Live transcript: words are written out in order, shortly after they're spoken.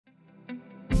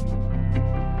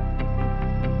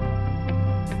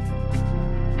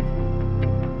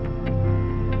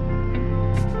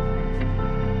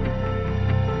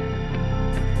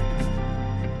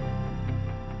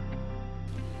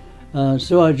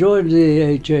So I joined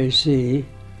the HAC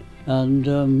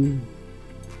and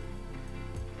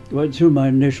went through my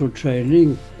initial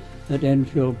training at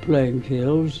Enfield Playing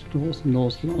Fields,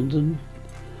 North London.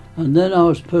 And then I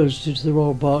was posted to the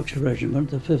Royal Berkshire Regiment,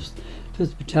 the 5th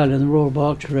Battalion, the Royal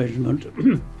Berkshire Regiment,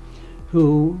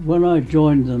 who, when I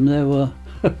joined them, they were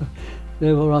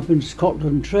they were up in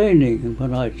Scotland training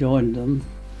when I joined them,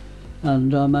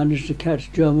 and I managed to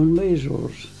catch German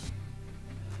measles.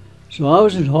 So I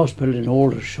was in hospital in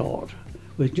Aldershot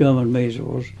with German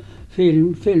measles,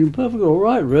 feeling perfectly all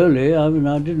right, really. I mean,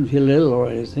 I didn't feel ill or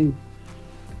anything.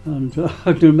 And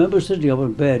I can remember sitting up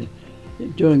in bed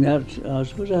during that, I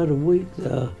suppose I had a week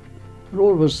there, and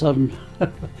all of a sudden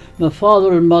my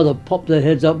father and mother popped their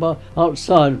heads up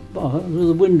outside through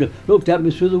the window, looked at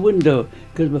me through the window,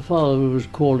 because my father was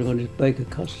calling on his baker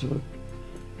customer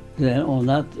there on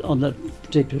that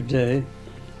particular day.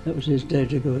 That was his day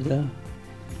to go there.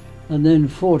 And then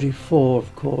 44,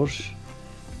 of course,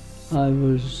 I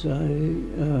was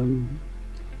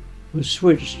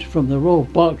switched from the Royal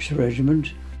Berkshire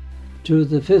Regiment to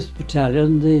the 5th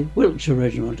Battalion, the Wiltshire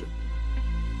Regiment.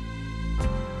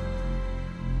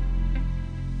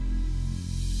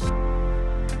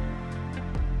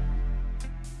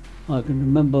 I can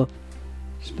remember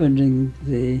spending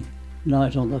the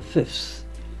night on the 5th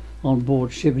on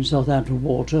board ship in Southampton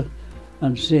Water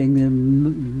and seeing the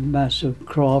massive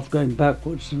craft going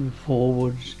backwards and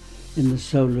forwards in the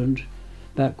Solent,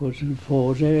 backwards and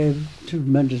forwards,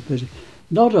 tremendous busy.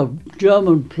 Not a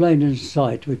German plane in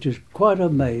sight, which is quite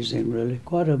amazing, really,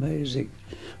 quite amazing.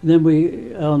 And then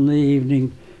on the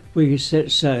evening, we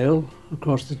set sail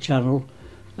across the channel,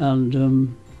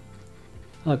 and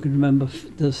I can remember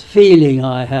the feeling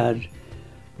I had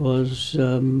was,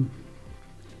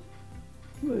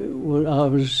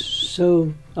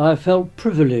 I felt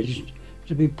privileged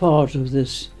to be part of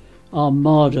this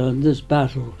armada and this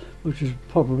battle, which is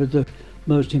probably the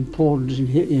most important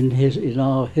in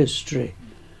our history.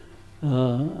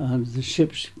 And the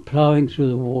ships ploughing through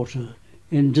the water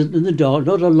in the dark,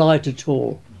 not a light at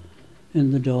all,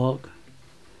 in the dark,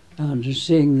 and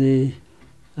seeing the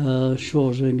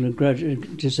shores of England gradually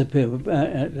disappear,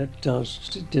 at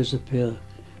dusk disappear.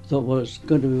 I thought, well, it's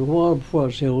going to be a while before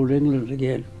I see old England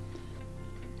again.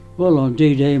 Well, on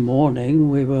D-Day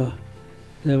morning,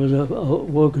 there was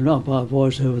woken up by a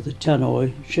voice over the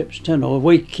tannoy, ship's tannoy,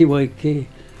 wakey, wakey,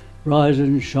 rise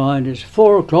and shine, it's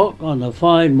 4 o'clock on a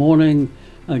fine morning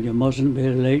and you mustn't be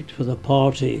late for the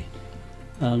party.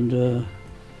 And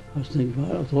I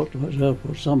thought to myself,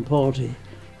 well, some party.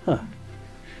 Huh.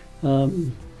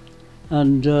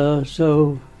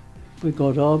 So we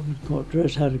got up, got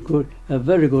dressed, had a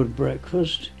very good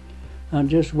breakfast, and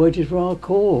just waited for our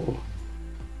call.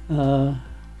 We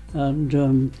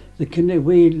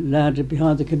landed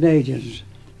behind the Canadians.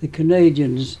 The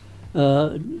Canadians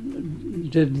on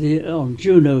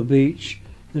Juno Beach.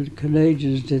 The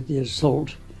Canadians did the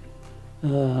assault,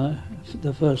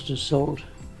 the first assault,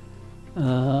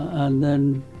 and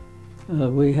then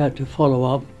we had to follow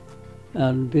up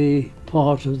and be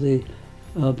part of the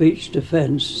beach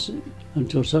defence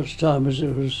until such time as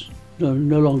it was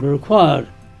no longer required.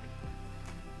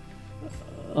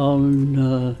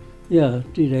 On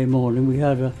D-Day morning,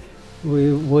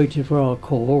 we waited for our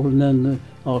call, and then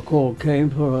our call came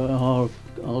for our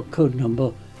code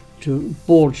number to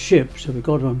board ship. So we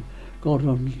got on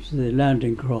the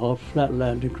landing craft, flat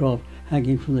landing craft,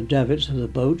 hanging from the davits of the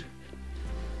boat,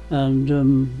 and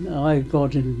I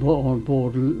got on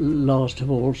board last of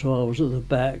all, so I was at the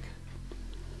back.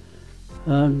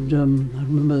 And I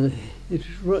remember it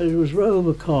was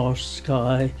overcast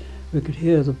sky. We could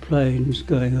hear the planes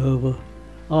going over,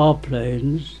 our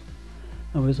planes,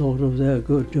 and we thought, oh, they're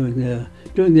good, doing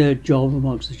their job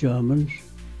amongst the Germans.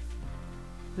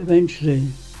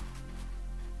 Eventually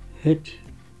hit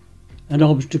an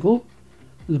obstacle.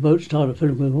 The boat started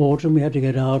filling with water and we had to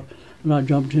get out, and I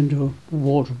jumped into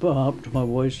water up to my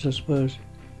waist, I suppose.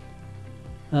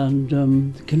 And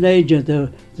the Canadian,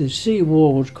 the sea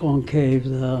wall was concave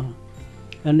there,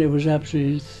 and it was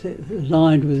absolutely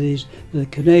lined with the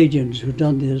Canadians who'd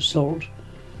done the assault.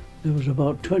 There was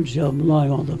about 20 of them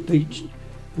lying on the beach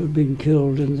who had been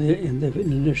killed in the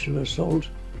initial assault,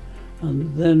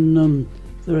 and then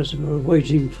the rest of them were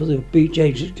waiting for the beach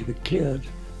exit to be cleared.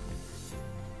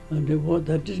 And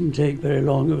that didn't take very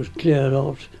long. It was cleared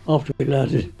after we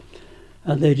landed,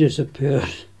 and they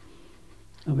disappeared.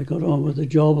 And we got on with the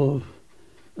job of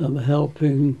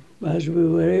helping as we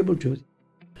were able to.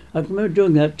 I remember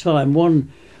during that time,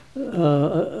 one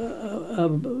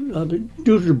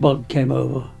doodlebug came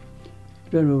over. I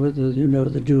don't know whether you know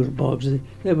the doodlebugs.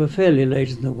 They were fairly late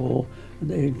in the war,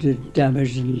 They did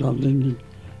damage in London and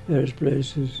various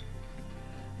places.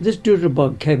 This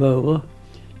doodlebug came over,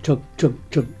 chug, chug,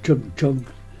 chug, chug, chug.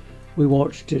 We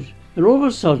watched it. And all of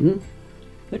a sudden,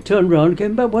 it turned round,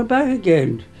 came back, went back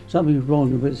again. Something was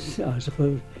wrong with it, I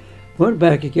suppose. Went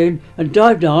back again and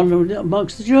dived down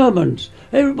amongst the Germans.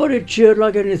 Everybody cheered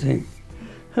like anything.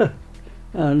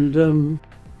 And,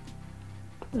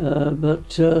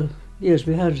 yes,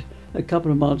 we had a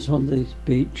couple of months on the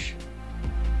beach.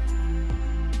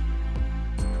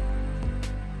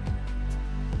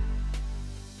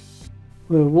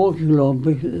 We were walking along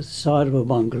the side of a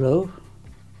bungalow,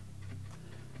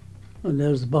 and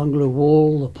there's the bungalow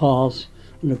wall, the path,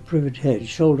 and a privet hedge,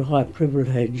 shoulder-high privet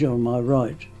hedge on my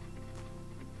right.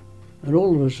 And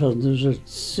all of a sudden there's a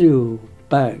sew,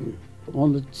 bang.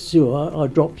 On the sewer I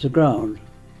dropped to the ground.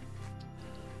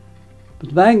 But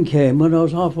the bang came when I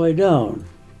was halfway down.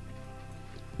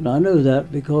 And I know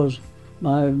that because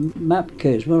my map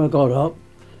case, when I got up,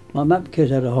 my map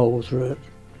case had a hole through it.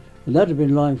 And that had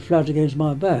been lying flat against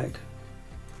my back.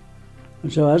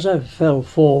 And so as I fell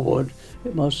forward,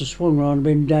 it must have swung around and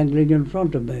been dangling in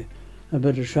front of me. A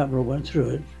bit of shrapnel went through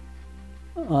it.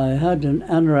 I had an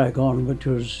anorak on which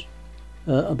was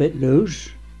a bit loose,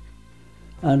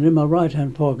 and in my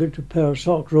right-hand pocket a pair of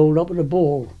socks rolled up in a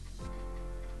ball.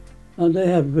 And they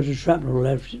had a bit of shrapnel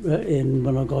left in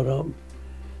when I got up.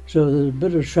 So there's a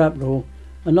bit of shrapnel,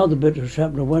 another bit of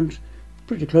shrapnel went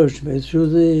pretty close to me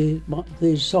through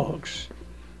these socks.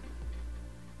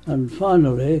 And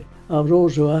finally, I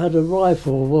had a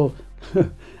rifle. Well,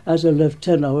 as a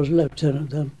lieutenant, I was a lieutenant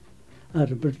then, I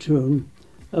had a platoon.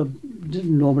 I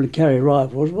didn't normally carry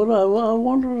rifles, but I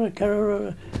wanted to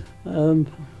carry I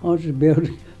wanted to be able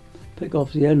to pick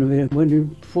off the enemy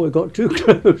before he got too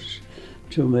close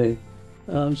to me.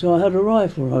 So I had a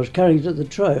rifle. I was carrying it at the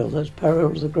trail, that's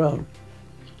parallel to the ground.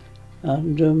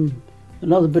 And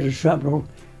another bit of shrapnel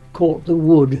caught the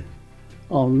wood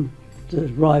on the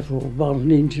rifle about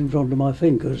an inch in front of my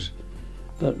fingers.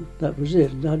 But that was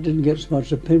it. I didn't get so much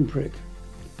as a pinprick.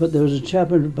 But there was a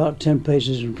chap about 10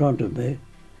 paces in front of me.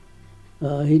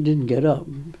 He didn't get up.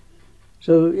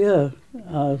 So, yeah,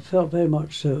 I felt very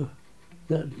much so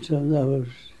that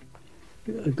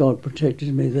God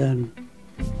protected me then.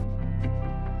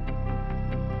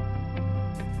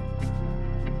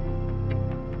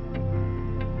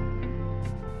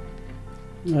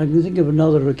 I can think of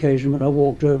another occasion when I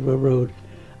walked over a road.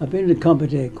 I've been in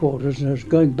company headquarters and I was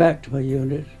going back to my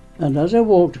unit. And as I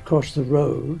walked across the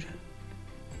road,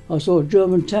 I saw a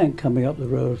German tank coming up the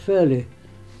road, fairly,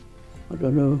 I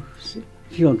don't know,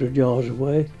 a few hundred yards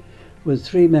away, with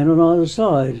 3 men on either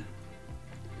side.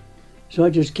 So I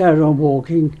just carried on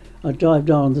walking. I dived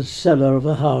down the cellar of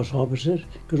a house opposite,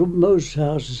 because most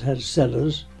houses had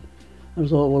cellars. I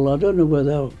thought, well, I don't know where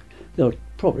they'll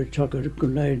probably chuck a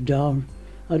grenade down.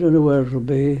 I don't know where it'll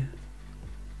be.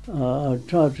 I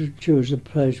tried to choose a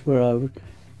place where I would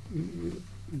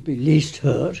be least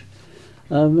hurt.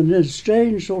 And in a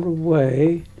strange sort of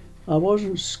way, I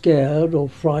wasn't scared or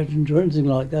frightened or anything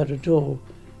like that at all.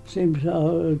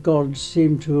 God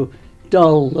seemed to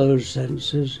dull those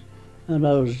senses, and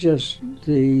I was just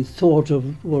the thought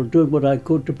of doing what I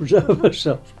could to preserve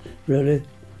myself, really.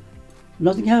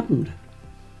 Nothing happened,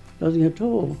 nothing at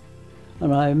all.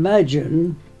 And I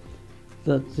imagine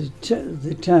that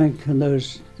the tank and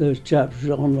those chaps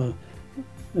on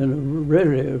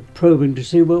really probing to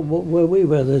see where we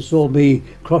were. They saw me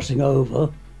crossing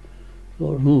over.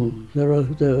 Thought,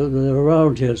 they're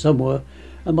around here somewhere.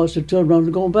 I must have turned around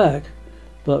and gone back.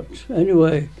 But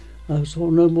anyway, I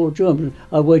saw no more Germans.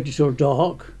 I waited till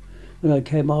dark, and I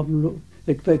came up and looked,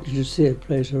 expecting to see a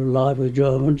place alive with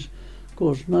Germans. Of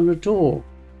course, none at all.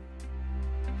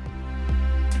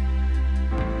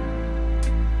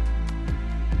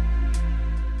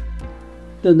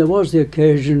 Then there was the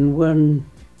occasion when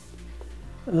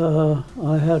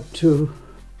I had to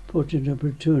put in a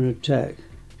platoon attack,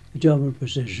 a German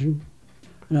position,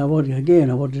 and I wanted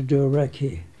to do a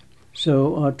recce.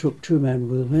 So I took 2 men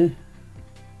with me.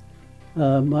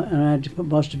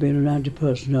 Must have been an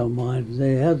anti-personnel mine.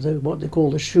 They had what they call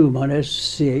the shoe mine,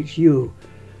 SCHU.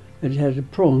 It had a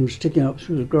prong sticking up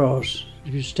through the grass.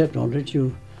 If you stepped on it,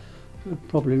 you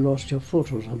probably lost your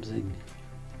foot or something.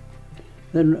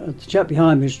 Then the chap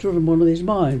behind me stood on one of these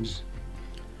mines.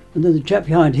 And then the chap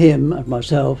behind him and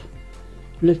myself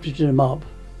lifted him up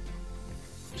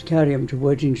to carry him to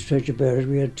waiting stretcher bearers.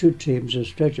 We had 2 teams of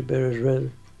stretcher bearers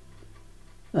rather.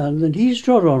 And then he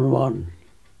trod on one.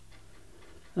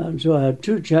 And so I had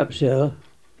 2 chaps here,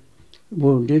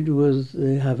 wounded with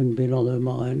having been on their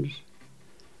mines.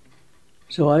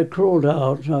 So I crawled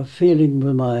out, feeling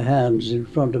with my hands in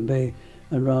front of me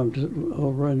and round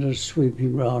or in a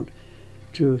sweeping round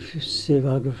to see if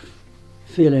I could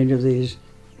feel any of these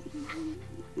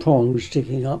prongs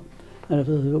sticking up, and if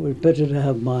it was better to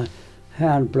have my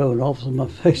hand blown off than my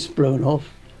face blown off,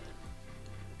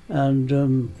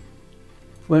 and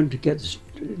went to get the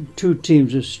two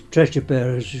teams of stretcher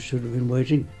bearers who should have been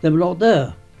waiting. They were not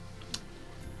there,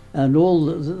 and all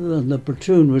the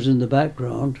platoon was in the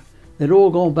background. They'd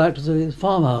all gone back to the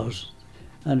farmhouse,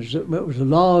 and it was a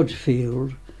large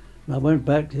field, and I went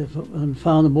back and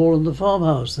found them all in the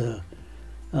farmhouse there,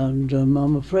 and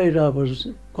I'm afraid I was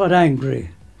quite angry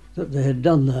that they had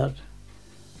done that,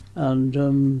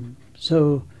 and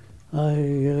so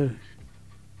I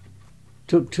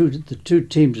took the two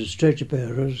teams of stretcher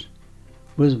bearers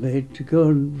with me to go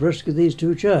and rescue these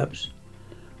two chaps,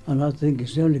 and I think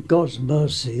it's only God's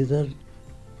mercy that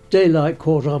daylight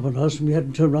caught up on us and we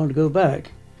hadn't turned around to go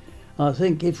back. I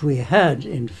think if we had,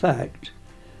 in fact,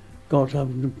 got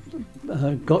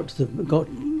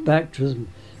back to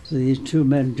these two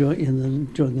men during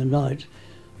the night,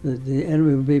 the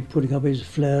enemy would be putting up his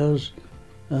flares,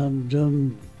 and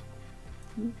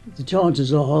the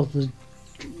chances are the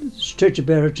stretcher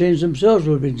bearer teams themselves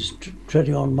would have been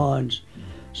treading on mines.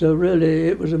 So really,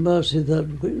 it was a mercy that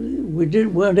we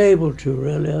weren't able to,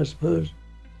 really, I suppose.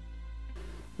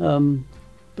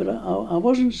 But I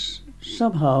wasn't,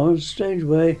 somehow, in a strange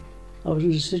way, I was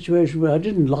in a situation where I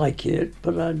didn't like it,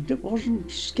 but I wasn't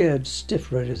scared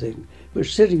stiff or anything. We were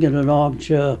sitting in an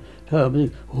armchair,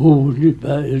 it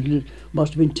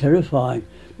must have been terrifying.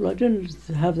 Well, I didn't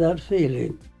have that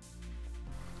feeling.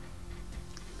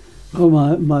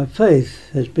 Well, my faith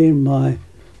has been my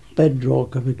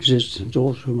bedrock of existence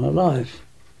all through my life.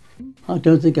 I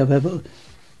don't think I've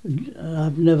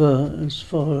never, as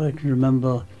far as I can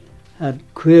remember, had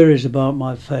queries about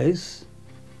my faith.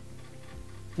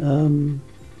 God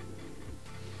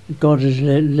has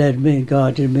led me and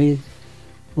guided me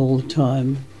all the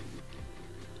time,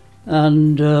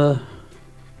 and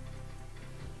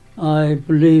I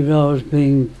believed I was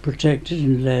being protected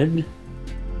and led.